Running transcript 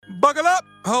Buckle up.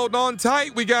 Hold on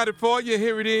tight. We got it for you.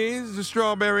 Here it is, the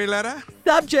strawberry letter.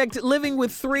 Subject, living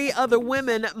with 3 other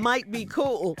women might be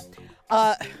cool.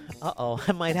 I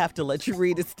might have to let you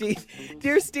read it, Steve.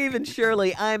 Dear Steve and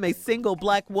Shirley, I am a single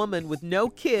black woman with no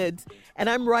kids, and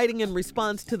I'm writing in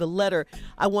response to the letter.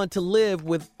 I want to live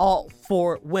with all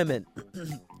 4 women.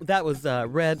 That was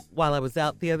read while I was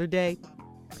out the other day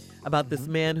about this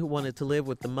man who wanted to live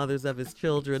with the mothers of his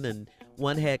children, and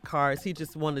one had cars. He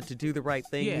just wanted to do the right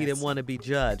thing. Yes. He didn't want to be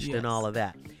judged and all of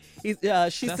that. She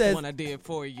That's says, the one I did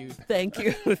for you. Thank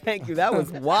you. Thank you. That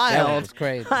was wild. That was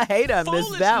crazy. I hate I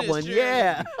missed that one. Foolishness,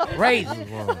 Yeah. Crazy.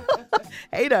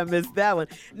 Hate I missed that one.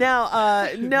 Now,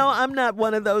 no, I'm not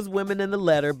one of those women in the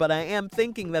letter, but I am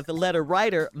thinking that the letter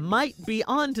writer might be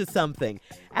onto something.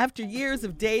 After years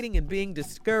of dating and being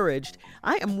discouraged,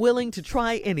 I am willing to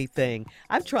try anything.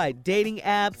 I've tried dating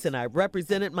apps and I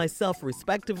represented myself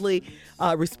respectfully,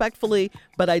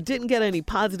 but I didn't get any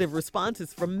positive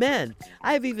responses from men.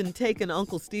 I have even taken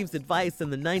Uncle Steve's advice in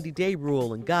the 90-day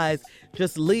rule, and guys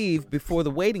just leave before the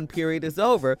waiting period is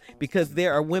over because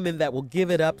there are women that will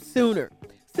give it up sooner.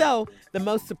 So the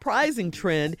most surprising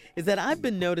trend is that I've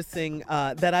been noticing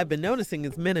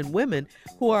is men and women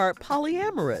who are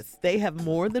polyamorous. They have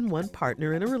more than one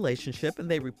partner in a relationship, and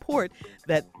they report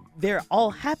that they're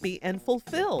all happy and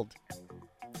fulfilled.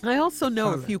 I also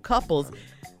know a few couples,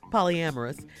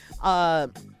 polyamorous.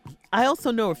 I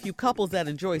also know a few couples that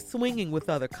enjoy swinging with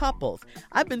other couples.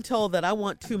 I've been told that I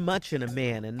want too much in a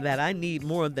man and that I need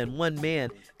more than one man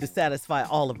to satisfy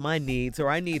all of my needs, or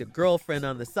I need a girlfriend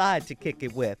on the side to kick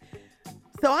it with.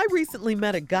 So I recently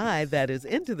met a guy that is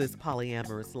into this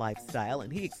polyamorous lifestyle,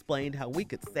 and he explained how we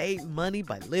could save money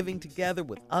by living together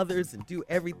with others and do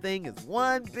everything as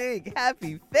one big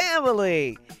happy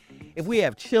family. If we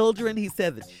have children, he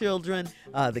said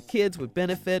the kids would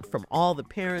benefit from all the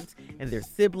parents and their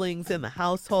siblings in the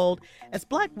household. As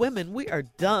black women, we are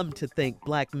dumb to think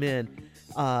black men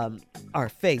are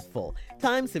faithful.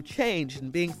 Times have changed,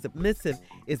 and being submissive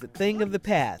is a thing of the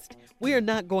past. We are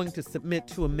not going to submit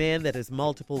to a man that has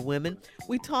multiple women.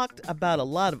 We talked about a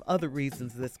lot of other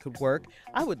reasons this could work.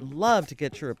 I would love to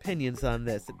get your opinions on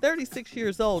this. At 36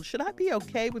 years old, should I be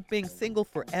okay with being single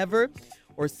forever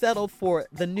or settle for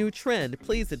the new trend?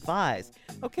 Please advise.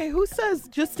 Okay, who says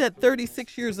just at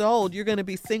 36 years old you're going to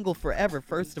be single forever,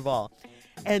 first of all?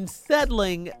 And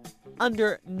settling,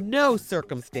 under no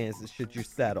circumstances should you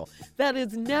settle. That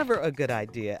is never a good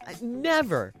idea.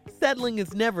 Never. Settling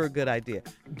is never a good idea.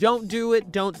 Don't do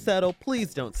it. Don't settle.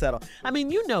 Please don't settle. I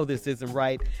mean, you know this isn't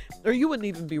right, or you wouldn't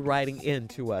even be writing in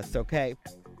to us, okay?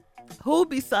 Who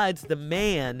besides the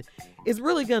man is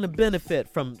really going to benefit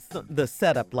from the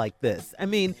setup like this? I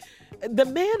mean, the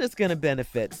man is going to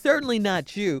benefit, certainly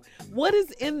not you. What is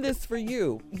in this for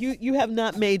you? You have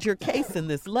not made your case in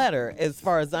this letter, as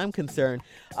far as I'm concerned.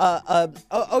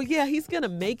 Yeah, he's going to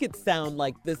make it sound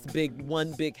like this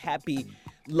one big happy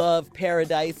love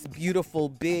paradise, beautiful,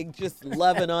 big, just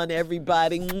loving on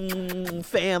everybody,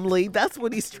 family. That's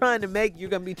what he's trying to make. You're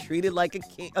going to be treated like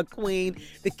a queen.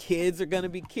 The kids are going to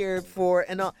be cared for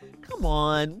and all. Come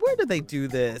on, where do they do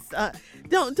this?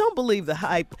 Don't believe the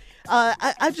hype.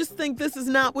 I just think this is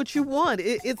not what you want.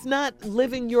 It's not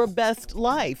living your best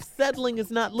life. Settling is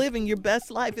not living your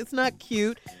best life. It's not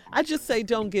cute. I just say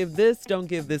don't give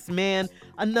this man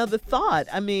another thought.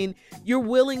 I mean, you're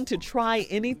willing to try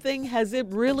anything. Has it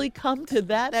really come to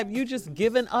that? Have you just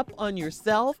given up on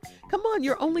yourself? Come on,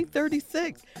 you're only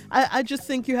 36. I just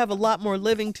think you have a lot more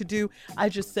living to do. I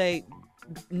just say,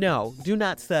 no, do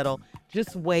not settle.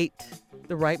 Just wait.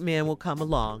 The right man will come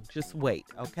along. Just wait,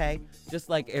 okay? Just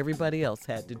like everybody else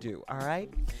had to do, all right?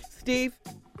 Steve?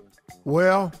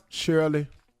 Well, Shirley,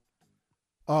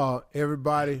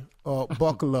 everybody,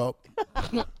 buckle up.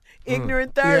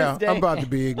 Ignorant Thursday. Yeah, I'm about to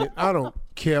be ignorant. I don't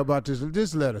care about this.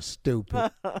 This letter's stupid.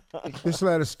 This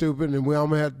letter's stupid, and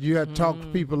you have to talk to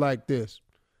people like this.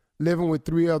 Living with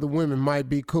 3 other women might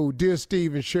be cool. Dear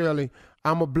Steve and Shirley,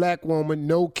 I'm a black woman,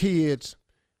 no kids,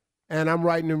 and I'm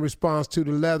writing in response to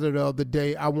the letter the other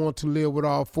day. I want to live with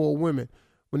all 4 women.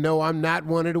 Well, no, I'm not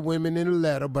one of the women in the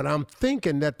letter, but I'm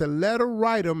thinking that the letter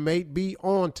writer may be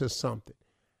onto something.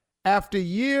 After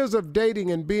years of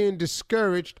dating and being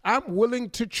discouraged, I'm willing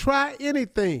to try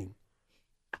anything.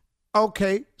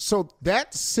 Okay, so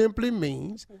that simply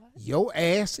means your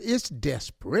ass is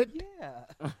desperate.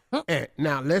 Yeah. And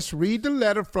now let's read the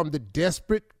letter from the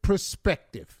desperate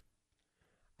perspective.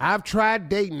 I've tried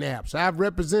dating apps. I've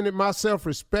represented myself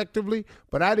respectively,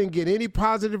 but I didn't get any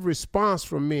positive response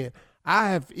from men. I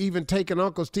have even taken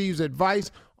Uncle Steve's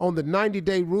advice on the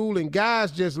 90-day rule, and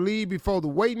guys just leave before the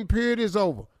waiting period is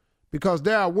over because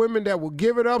there are women that will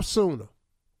give it up sooner.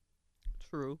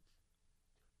 True.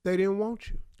 They didn't want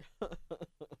you.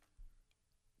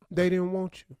 They didn't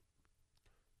want you.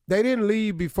 They didn't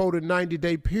leave before the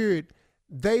 90-day period.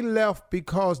 They left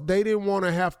because they didn't want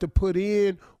to have to put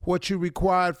in what you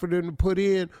required for them to put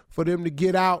in for them to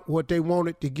get out what they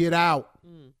wanted to get out.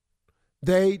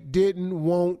 They didn't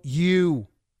want you.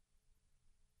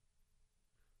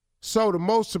 So the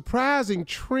most surprising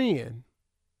trend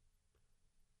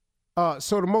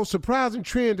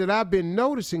that I've been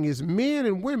noticing is men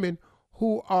and women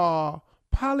who are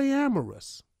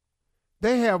polyamorous.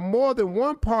 They have more than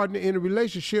one partner in a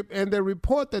relationship, and they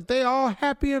report that they are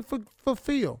happy and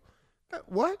fulfilled.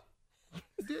 What?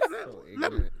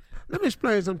 let me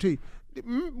explain something to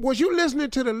you. Was you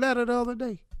listening to the letter the other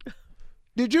day?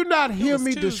 Did you not hear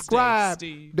me describe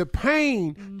the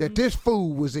pain that this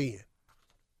fool was in?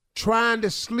 Trying to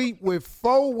sleep with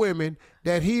 4 women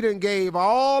that he done gave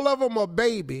all of them a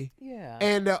baby. Yeah.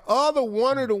 And the other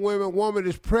one of the woman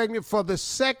is pregnant for the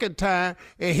second time,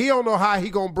 and he don't know how he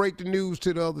gonna break the news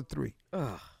to the other 3.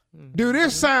 Do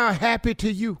this sound happy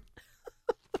to you?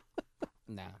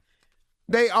 No.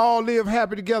 They all live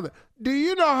happy together. Do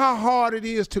you know how hard it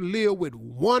is to live with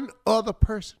one other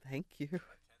person? Thank you.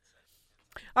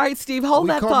 All right, Steve, hold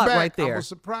that thought right there. I will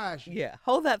surprise you. Yeah,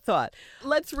 hold that thought.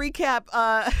 Let's recap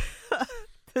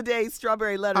today's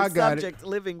Strawberry Letter subject.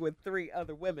 Living with 3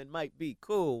 other women might be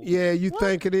cool. Yeah, you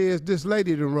think it is? This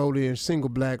lady that wrote in, single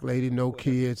black lady, no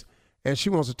kids, and she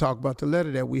wants to talk about the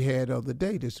letter that we had the other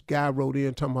day. This guy wrote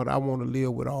in talking about, I want to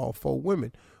live with all 4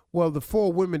 women. Well, the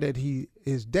 4 women that he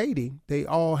is dating, they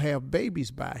all have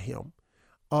babies by him.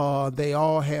 They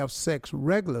all have sex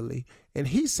regularly, and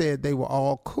he said they were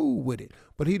all cool with it.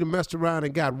 But he done messed around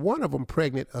and got one of them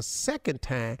pregnant a second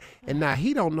time, and now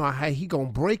he don't know how he gonna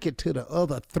break it to the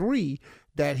other 3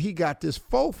 that he got this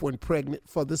 4th one pregnant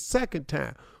for the second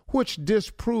time, which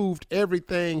disproved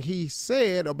everything he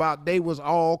said about they was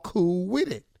all cool with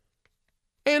it.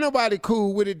 Ain't nobody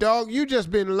cool with it, dog. You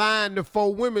just been lying to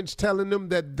 4 women telling them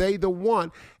that they the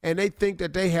one, and they think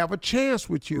that they have a chance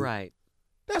with you. Right.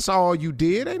 That's all you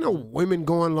did. Ain't no women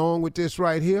going along with this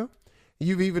right here.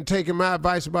 You've even taken my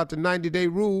advice about the 90-day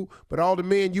rule, but all the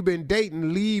men you've been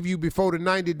dating leave you before the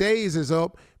 90 days is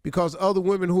up because other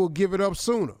women who will give it up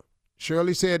sooner.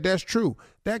 Shirley said that's true.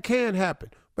 That can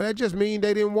happen, but that just means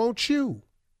they didn't want you.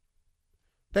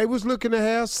 They was looking to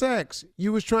have sex.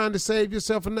 You was trying to save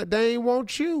yourself, and they ain't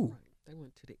want you. They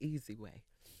went to the easy way.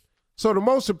 So the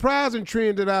most surprising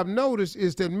trend that I've noticed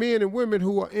is that men and women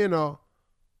who are in a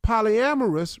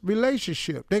polyamorous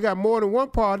relationship, they got more than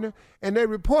one partner, and they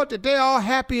report that they are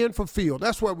happy and fulfilled.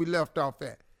 That's where we left off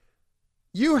at.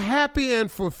 You happy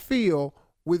and fulfilled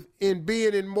in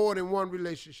being in more than one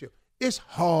relationship. It's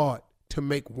hard to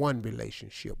make one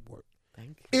relationship work.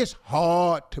 Thank you. It's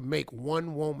hard to make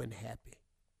one woman happy.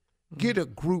 Get a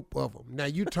group of them. Now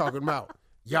you talking about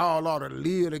y'all ought to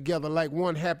live together like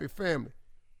one happy family.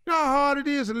 You know how hard it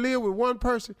is to live with one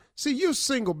person? See, you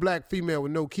single black female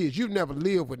with no kids. You've never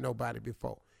lived with nobody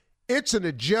before. It's an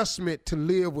adjustment to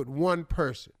live with one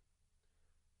person.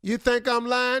 You think I'm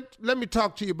lying? Let me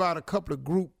talk to you about a couple of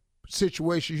group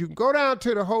situations. You can go down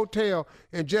to the hotel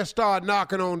and just start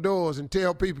knocking on doors and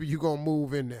tell people you're going to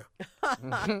move in there.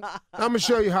 I'm going to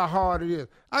show you how hard it is.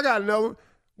 I got another one.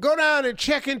 Go down and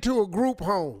check into a group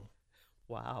home.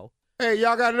 Wow. Hey,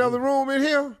 y'all got another room in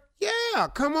here? Yeah,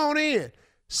 come on in.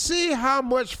 See how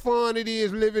much fun it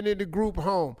is living in the group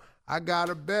home. I got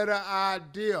a better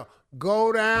idea.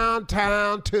 Go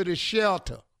downtown to the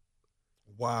shelter.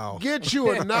 Wow. Get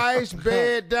you a nice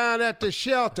bed down at the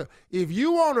shelter. If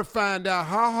you want to find out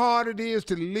how hard it is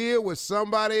to live with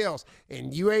somebody else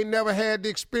and you ain't never had the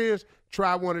experience,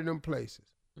 try one of them places.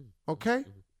 Okay?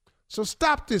 So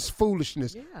stop this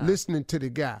foolishness listening to the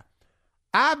guy.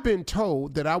 I've been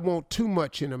told that I want too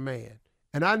much in a man,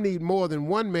 and I need more than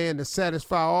one man to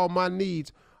satisfy all my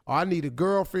needs, or I need a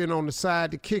girlfriend on the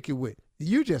side to kick it with.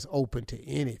 You just open to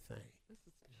anything.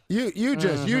 You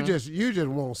just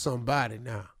want somebody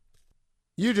now.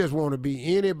 You just want to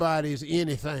be anybody's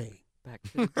anything. Back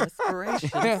to desperation,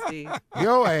 Steve.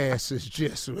 Your ass is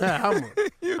just, I'm going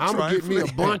to get me a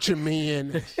bunch of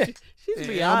men. She's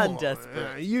beyond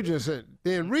desperate. You just,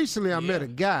 then recently I met a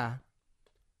guy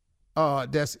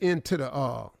that's into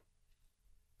the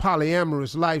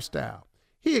polyamorous lifestyle.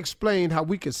 He explained how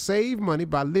we could save money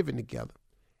by living together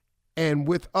and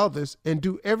with others and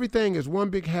do everything as one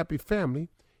big happy family.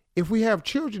 If we have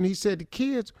children, he said the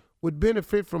kids would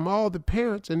benefit from all the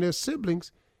parents and their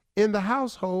siblings in the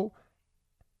household.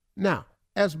 Now,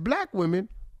 as black women,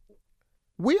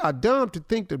 we are dumb to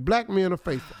think that black men are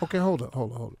faithful. Okay, hold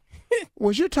on.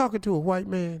 Was you talking to a white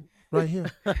man right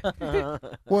here?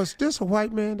 Was this a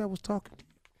white man that was talking to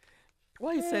you?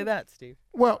 Why you say that, Steve?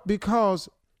 Well, because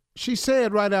she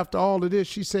said right after all of this,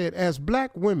 she said, as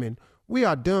black women, we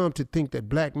are dumb to think that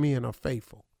black men are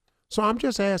faithful. So I'm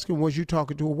just asking, was you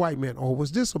talking to a white man, or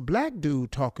was this a black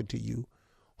dude talking to you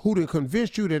who to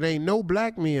convince you that ain't no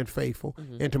black men faithful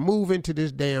and to move into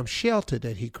this damn shelter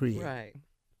that he created? Right.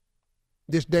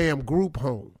 This damn group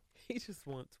home. He just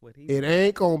wants what he It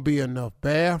ain't going to be enough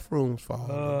bathrooms for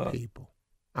all the people.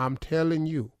 I'm telling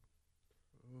you.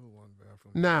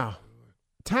 Now,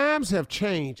 times have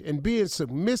changed, and being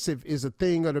submissive is a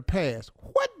thing of the past.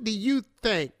 What do you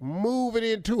think moving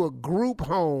into a group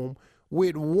home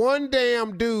with one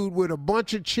damn dude with a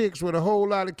bunch of chicks with a whole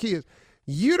lot of kids,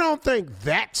 you don't think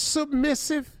that's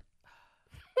submissive?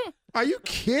 Are you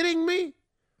kidding me?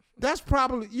 That's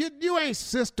probably, you ain't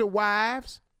Sister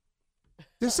Wives.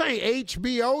 This ain't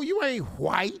HBO. You ain't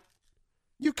white.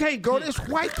 You can't go. There's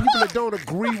white people that don't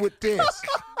agree with this.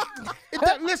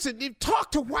 Listen,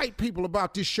 talk to white people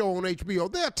about this show on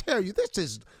HBO. They'll tell you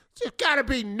this got to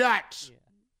be nuts.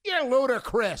 You're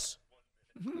ludicrous.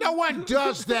 No one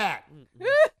does that.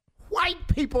 White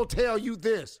people tell you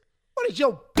this. What is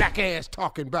your black ass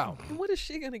talking about? And what is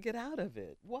she going to get out of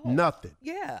it? What? Nothing.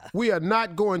 Yeah. We are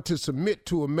not going to submit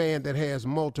to a man that has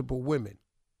multiple women.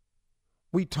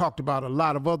 We talked about a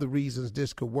lot of other reasons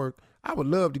this could work. I would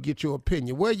love to get your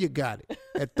opinion. Where you got it?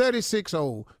 At 36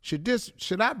 old, should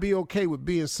I be okay with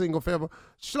being single forever?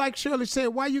 Like Shirley said,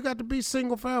 why you got to be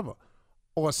single forever?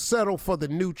 Or settle for the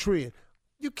new trend?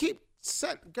 You keep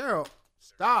girl,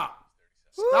 stop.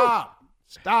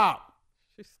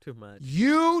 She's too much.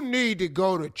 You need to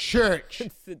go to church.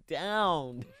 Sit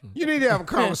down. You need to have a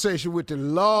conversation with the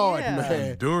Lord, Yeah.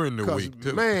 man. During the week,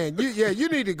 too. Man, you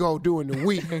need to go during the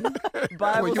week.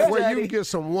 Bible where you study, can get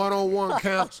some one-on-one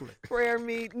counseling. prayer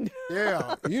meeting.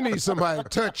 Yeah, you need somebody to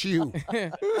touch you.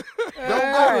 Don't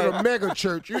go to the mega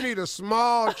church. You need a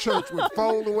small church with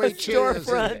fold-away chairs.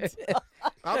 in it. Storefront.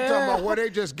 I'm talking about where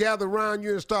they just gather around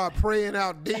you and start praying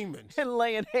out demons. And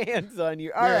laying hands on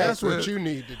you. All Yeah, right. that's what you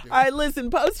need to do. All right,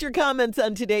 listen, post your comments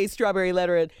on today's Strawberry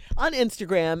Letter on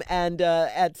Instagram and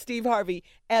at Steve Harvey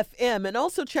FM. And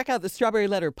also check out the Strawberry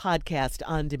Letter podcast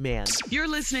on demand. You're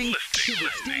listening to the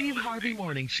Steve Harvey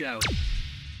Morning Show.